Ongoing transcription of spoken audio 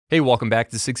Hey, welcome back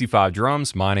to 65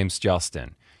 Drums. My name's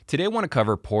Justin. Today I want to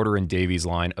cover Porter and Davies'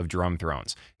 line of drum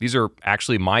thrones. These are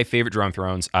actually my favorite drum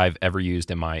thrones I've ever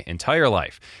used in my entire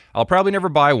life. I'll probably never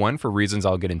buy one for reasons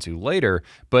I'll get into later,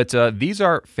 but these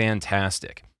are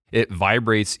fantastic. It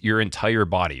vibrates your entire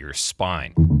body, your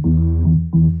spine.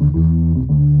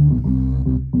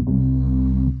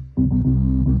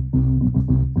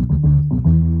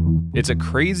 It's a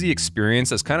crazy experience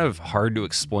that's kind of hard to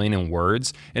explain in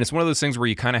words, and it's one of those things where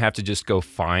you kind of have to just go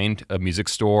find a music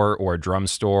store or a drum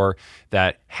store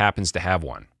that happens to have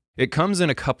one. It comes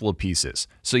in a couple of pieces.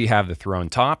 So you have the throne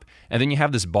top, and then you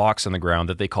have this box on the ground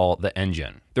that they call the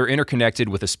engine. They're interconnected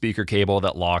with a speaker cable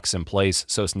that locks in place,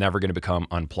 so it's never going to become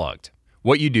unplugged.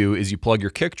 What you do is you plug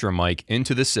your kick drum mic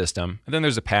into the system, and then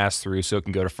there's a pass-through so it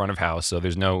can go to front of house, so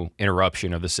there's no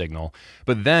interruption of the signal.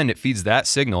 But then it feeds that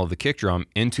signal of the kick drum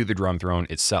into the drum throne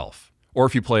itself. Or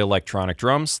if you play electronic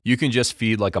drums, you can just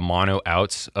feed like a mono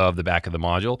out of the back of the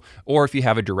module. Or if you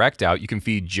have a direct out, you can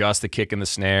feed just the kick and the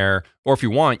snare. Or if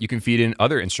you want, you can feed in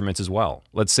other instruments as well.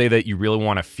 Let's say that you really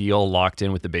want to feel locked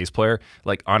in with the bass player,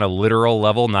 like on a literal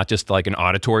level, not just like an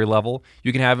auditory level.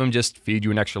 You can have them just feed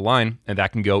you an extra line, and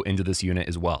that can go into this unit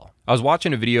as well. I was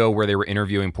watching a video where they were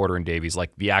interviewing Porter and Davies,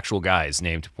 like the actual guys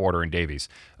named Porter and Davies,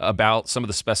 about some of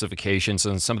the specifications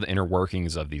and some of the inner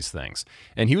workings of these things.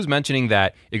 And he was mentioning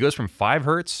that it goes from 5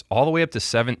 hertz all the way up to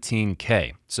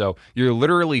 17K. So you're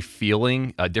literally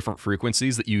feeling different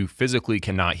frequencies that you physically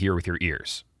cannot hear with your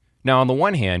ears. Now, on the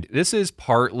one hand, this is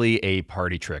partly a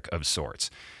party trick of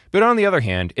sorts. But on the other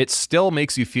hand, it still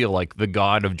makes you feel like the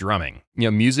god of drumming. You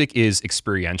know, music is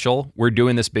experiential. We're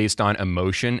doing this based on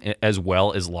emotion as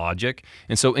well as logic.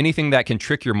 And so anything that can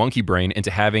trick your monkey brain into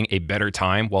having a better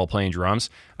time while playing drums,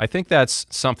 I think that's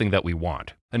something that we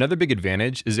want. Another big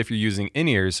advantage is if you're using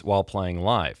in-ears while playing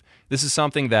live. This is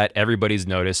something that everybody's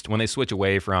noticed when they switch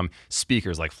away from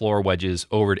speakers like floor wedges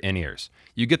over to in-ears.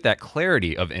 You get that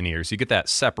clarity of in-ears, you get that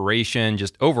separation,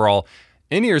 just overall.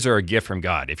 In-ears are a gift from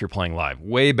God if you're playing live,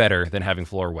 way better than having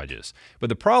floor wedges. But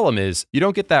the problem is you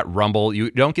don't get that rumble,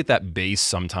 you don't get that bass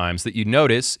sometimes that you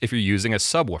notice if you're using a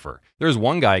subwoofer. There's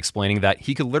one guy explaining that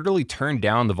he could literally turn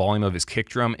down the volume of his kick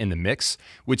drum in the mix,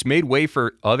 which made way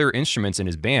for other instruments in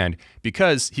his band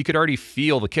because he could already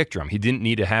feel the kick drum. He didn't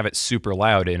need to have it super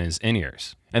loud in his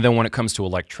in-ears. And then when it comes to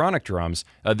electronic drums,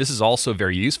 this is also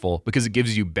very useful because it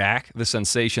gives you back the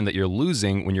sensation that you're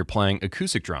losing when you're playing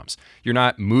acoustic drums. You're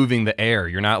not moving the air,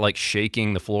 you're not like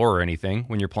shaking the floor or anything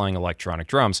when you're playing electronic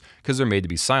drums because they're made to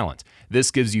be silent. This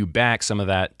gives you back some of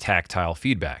that tactile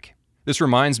feedback. This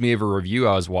reminds me of a review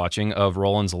I was watching of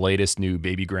Roland's latest new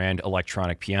Baby Grand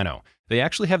electronic piano. They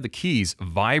actually have the keys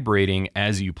vibrating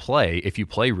as you play, if you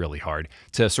play really hard,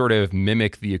 to sort of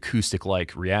mimic the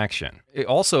acoustic-like reaction.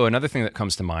 Also, another thing that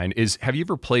comes to mind is, have you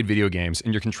ever played video games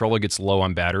and your controller gets low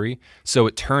on battery, so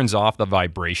it turns off the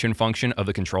vibration function of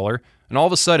the controller, and all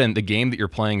of a sudden, the game that you're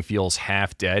playing feels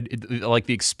half dead? Like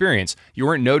the experience, you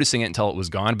weren't noticing it until it was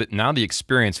gone, but now the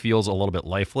experience feels a little bit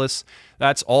lifeless.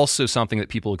 That's also something that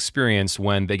people experience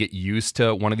when they get used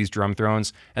to one of these drum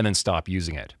thrones and then stop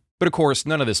using it. But of course,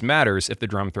 none of this matters if the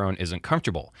drum throne isn't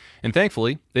comfortable. And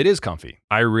thankfully, it is comfy.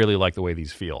 I really like the way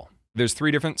these feel. There's 3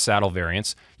 different saddle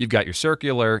variants. You've got your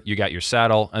circular, you got your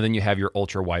saddle, and then you have your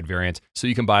ultra wide variant. So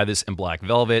you can buy this in black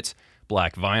velvet,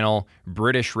 black vinyl,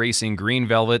 British racing green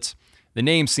velvet. The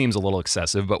name seems a little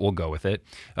excessive, but we'll go with it.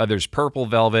 There's purple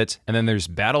velvet, and then there's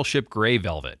battleship gray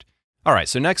velvet. All right,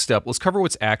 so next up, let's cover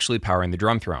what's actually powering the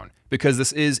drum throne, because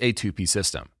this is a 2-piece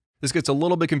system. This gets a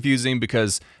little bit confusing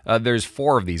because there's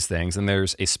 4 of these things, and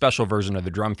there's a special version of the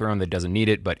drum throne that doesn't need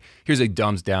it, but here's a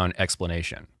dumbed down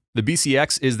explanation. The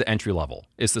BCX is the entry level.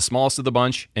 It's the smallest of the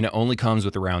bunch, and it only comes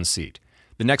with a round seat.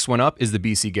 The next one up is the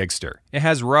BC Gigster. It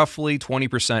has roughly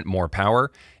 20% more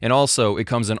power, and also it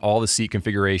comes in all the seat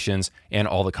configurations and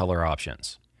all the color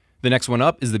options. The next one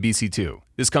up is the BC2.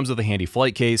 This comes with a handy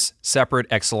flight case, separate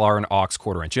XLR and aux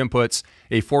 1/4-inch inputs,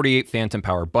 a 48 phantom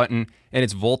power button, and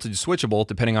it's voltage switchable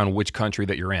depending on which country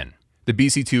that you're in. The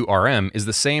BC2 RM is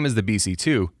the same as the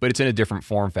BC2, but it's in a different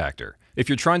form factor. If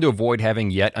you're trying to avoid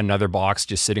having yet another box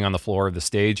just sitting on the floor of the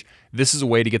stage, this is a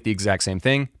way to get the exact same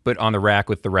thing, but on the rack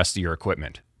with the rest of your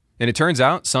equipment. And it turns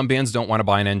out some bands don't want to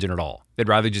buy an engine at all. They'd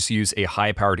rather just use a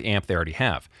high-powered amp they already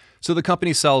have. So the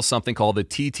company sells something called the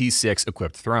TT6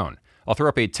 equipped throne. I'll throw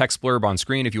up a text blurb on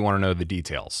screen if you want to know the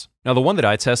details. Now, the one that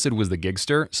I tested was the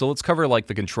Gigster, so let's cover like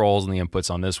the controls and the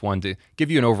inputs on this one to give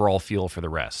you an overall feel for the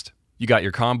rest. You got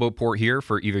your combo port here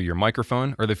for either your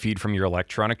microphone or the feed from your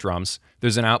electronic drums.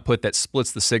 There's an output that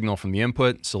splits the signal from the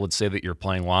input, so let's say that you're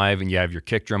playing live and you have your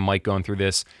kick drum mic going through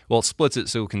this. Well, it splits it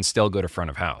so it can still go to front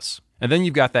of house. And then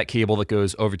you've got that cable that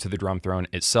goes over to the drum throne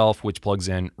itself, which plugs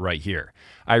in right here.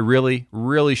 I really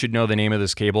should know the name of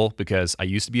this cable because I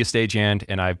used to be a stagehand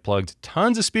and I've plugged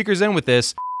tons of speakers in with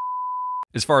this.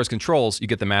 As far as controls, you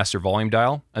get the master volume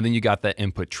dial, and then you got the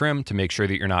input trim to make sure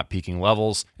that you're not peaking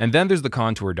levels. And then there's the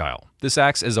contour dial. This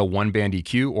acts as a one-band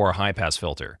EQ or a high-pass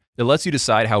filter. It lets you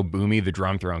decide how boomy the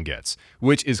drum throne gets,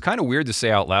 which is kind of weird to say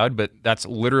out loud, but that's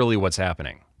literally what's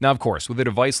happening. Now, of course, with a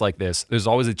device like this, there's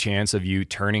always a chance of you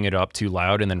turning it up too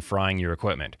loud and then frying your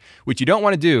equipment, which you don't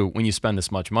want to do when you spend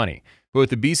this much money. But with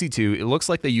the BC2, it looks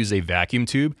like they use a vacuum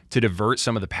tube to divert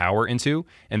some of the power into,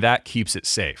 and that keeps it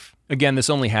safe. Again, this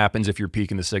only happens if you're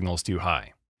peaking the signals too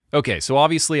high. Okay, so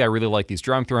obviously I really like these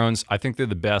drum thrones. I think they're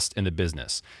the best in the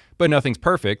business. But nothing's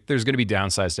perfect. There's going to be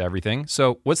downsides to everything.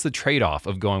 So what's the trade-off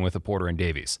of going with a Porter and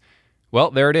Davies?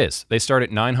 Well, there it is. They start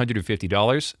at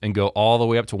 $950 and go all the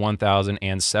way up to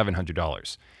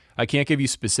 $1,700. I can't give you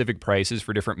specific prices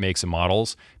for different makes and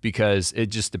models because it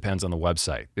just depends on the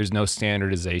website. There's no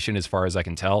standardization as far as I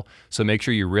can tell, so make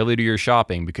sure you really do your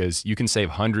shopping because you can save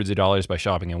hundreds of dollars by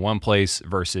shopping in one place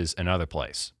versus another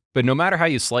place. But no matter how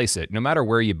you slice it, no matter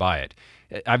where you buy it,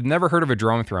 I've never heard of a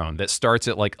drum throne that starts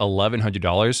at like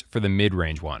 $1,100 for the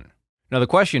mid-range one. Now the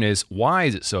question is, why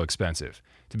is it so expensive?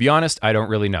 To be honest, I don't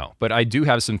really know, but I do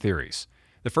have some theories.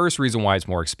 The first reason why it's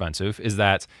more expensive is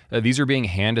that these are being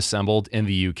hand assembled in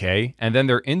the UK, and then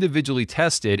they're individually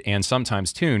tested and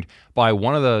sometimes tuned by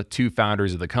one of the two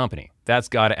founders of the company. That's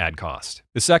got to add cost.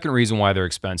 The second reason why they're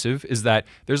expensive is that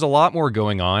there's a lot more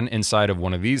going on inside of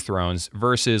one of these thrones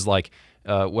versus like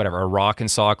a rock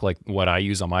and sock like what I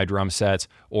use on my drum sets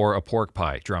or a pork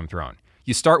pie drum throne.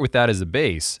 You start with that as a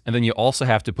base, and then you also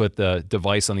have to put the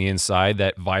device on the inside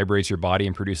that vibrates your body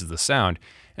and produces the sound.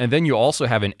 And then you also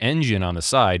have an engine on the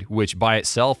side, which by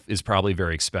itself is probably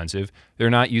very expensive.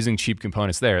 They're not using cheap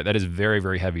components there. That is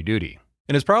very heavy duty.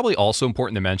 And it's probably also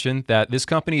important to mention that this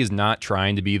company is not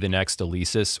trying to be the next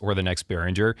Alesis or the next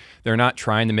Behringer. They're not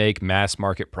trying to make mass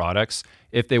market products.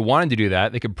 If they wanted to do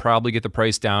that, they could probably get the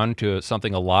price down to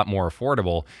something a lot more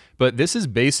affordable. But this is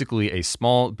basically a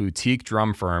small boutique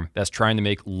drum firm that's trying to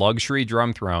make luxury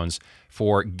drum thrones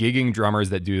for gigging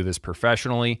drummers that do this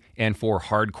professionally and for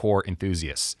hardcore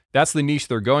enthusiasts. That's the niche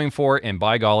they're going for, and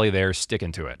by golly, they're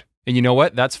sticking to it. And you know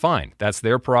what? That's fine. That's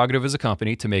their prerogative as a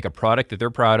company to make a product that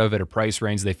they're proud of at a price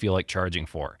range they feel like charging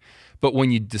for. But when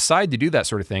you decide to do that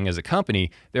sort of thing as a company,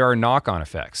 there are knock-on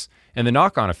effects. And the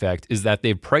knock-on effect is that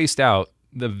they've priced out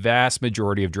the vast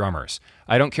majority of drummers.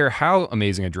 I don't care how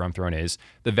amazing a drum throne is,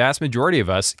 the vast majority of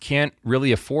us can't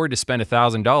really afford to spend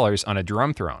 $1,000 on a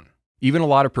drum throne. Even a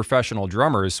lot of professional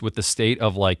drummers with the state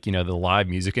of like, the live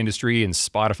music industry and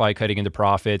Spotify cutting into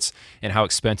profits and how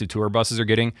expensive tour buses are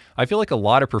getting, I feel like a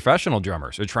lot of professional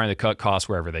drummers are trying to cut costs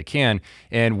wherever they can.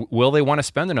 And will they want to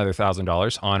spend another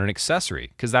 $1,000 on an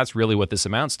accessory? Because that's really what this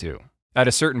amounts to. At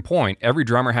a certain point, every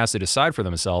drummer has to decide for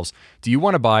themselves, do you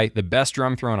want to buy the best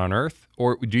drum throne on earth?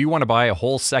 Or do you want to buy a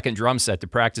whole second drum set to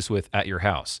practice with at your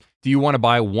house? Do you want to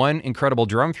buy one incredible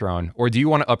drum throne? Or do you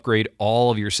want to upgrade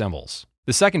all of your cymbals?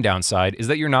 The second downside is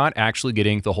that you're not actually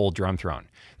getting the whole drum throne.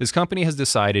 This company has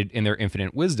decided in their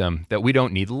infinite wisdom that we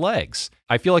don't need legs.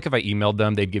 I feel like if I emailed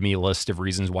them, they'd give me a list of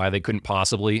reasons why they couldn't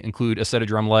possibly include a set of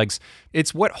drum legs.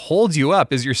 It's what holds you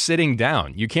up as you're sitting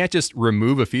down. You can't just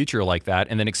remove a feature like that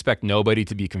and then expect nobody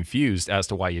to be confused as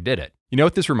to why you did it. You know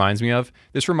what this reminds me of?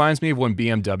 This reminds me of when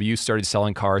BMW started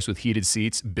selling cars with heated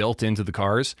seats built into the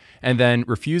cars and then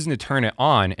refusing to turn it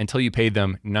on until you paid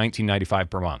them $19.95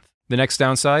 per month. The next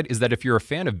downside is that if you're a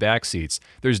fan of back seats,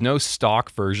 there's no stock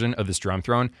version of this drum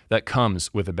throne that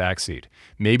comes with a back seat.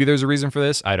 Maybe there's a reason for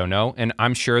this, I don't know. And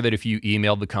I'm sure that if you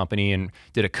emailed the company and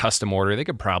did a custom order, they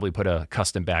could probably put a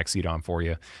custom back seat on for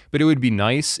you. But it would be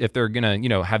nice if they're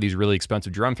gonna, have these really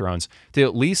expensive drum thrones to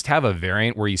at least have a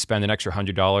variant where you spend an extra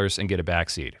 $100 and get a back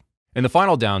seat. And the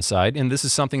final downside, and this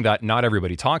is something that not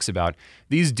everybody talks about,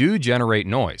 these do generate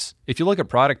noise. If you look at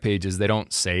product pages, they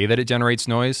don't say that it generates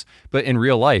noise, but in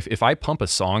real life, if I pump a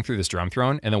song through this drum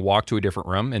throne and then walk to a different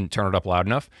room and turn it up loud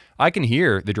enough, I can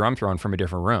hear the drum throne from a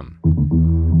different room.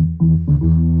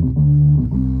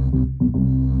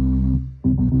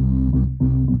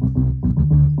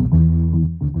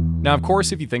 Now, of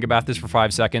course, if you think about this for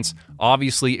 5 seconds,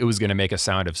 obviously it was going to make a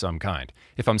sound of some kind.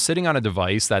 If I'm sitting on a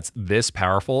device that's this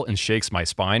powerful and shakes my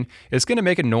spine, it's going to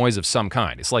make a noise of some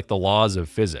kind. It's like the laws of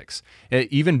physics.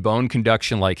 Even bone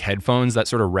conduction like headphones that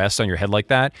sort of rest on your head like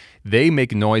that, they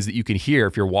make noise that you can hear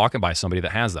if you're walking by somebody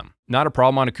that has them. Not a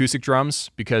problem on acoustic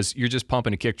drums because you're just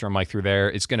pumping a kick drum mic through there.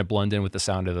 It's going to blend in with the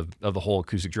sound of the whole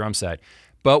acoustic drum set.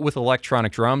 But with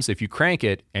electronic drums, if you crank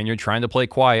it and you're trying to play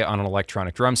quiet on an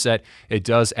electronic drum set, it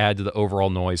does add to the overall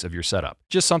noise of your setup.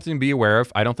 Just something to be aware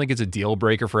of. I don't think it's a deal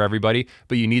breaker for everybody,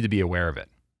 but you need to be aware of it.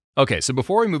 Okay, so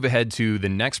before we move ahead to the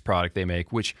next product they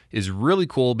make, which is really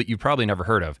cool, but you've probably never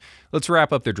heard of, let's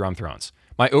wrap up their drum thrones.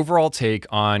 My overall take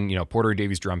on, Porter &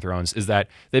 Davies drum thrones is that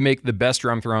they make the best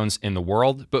drum thrones in the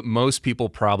world, but most people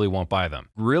probably won't buy them.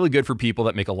 Really good for people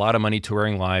that make a lot of money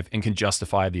touring live and can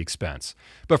justify the expense.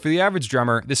 But for the average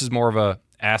drummer, this is more of a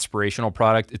aspirational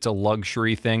product. It's a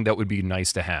luxury thing that would be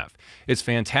nice to have. It's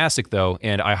fantastic though,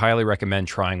 and I highly recommend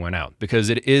trying one out because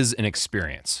it is an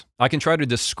experience. I can try to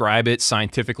describe it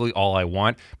scientifically all I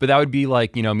want, but that would be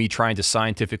like, me trying to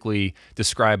scientifically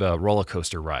describe a roller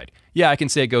coaster ride. Yeah, I can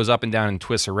say it goes up and down and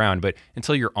twists around, but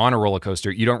until you're on a roller coaster,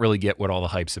 you don't really get what all the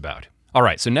hype's about. All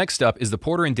right, so next up is the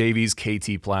Porter & Davies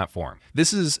KT platform.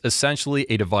 This is essentially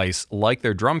a device like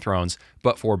their drum thrones,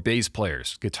 but for bass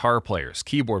players, guitar players,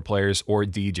 keyboard players, or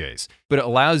DJs. But it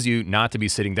allows you not to be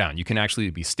sitting down. You can actually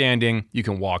be standing. You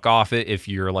can walk off it if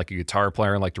you're like a guitar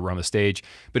player and like to run the stage.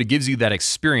 But it gives you that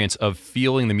experience of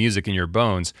feeling the music in your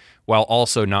bones while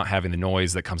also not having the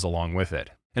noise that comes along with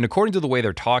it. And according to the way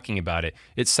they're talking about it,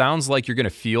 it sounds like you're going to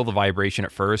feel the vibration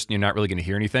at first, and you're not really going to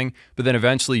hear anything, but then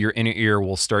eventually your inner ear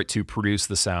will start to produce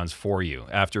the sounds for you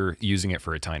after using it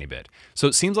for a tiny bit. So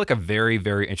it seems like a very,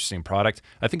 very interesting product.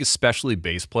 I think especially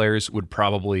bass players would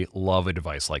probably love a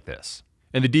device like this.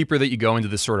 And the deeper that you go into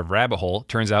this sort of rabbit hole,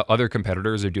 turns out other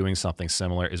competitors are doing something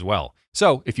similar as well.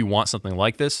 So if you want something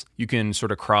like this, you can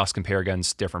sort of cross-compare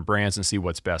against different brands and see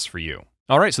what's best for you.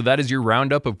 All right, so that is your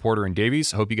roundup of Porter &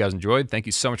 Davies. I hope you guys enjoyed. Thank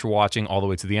you so much for watching all the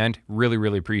way to the end. Really,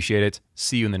 really appreciate it.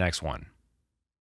 See you in the next one.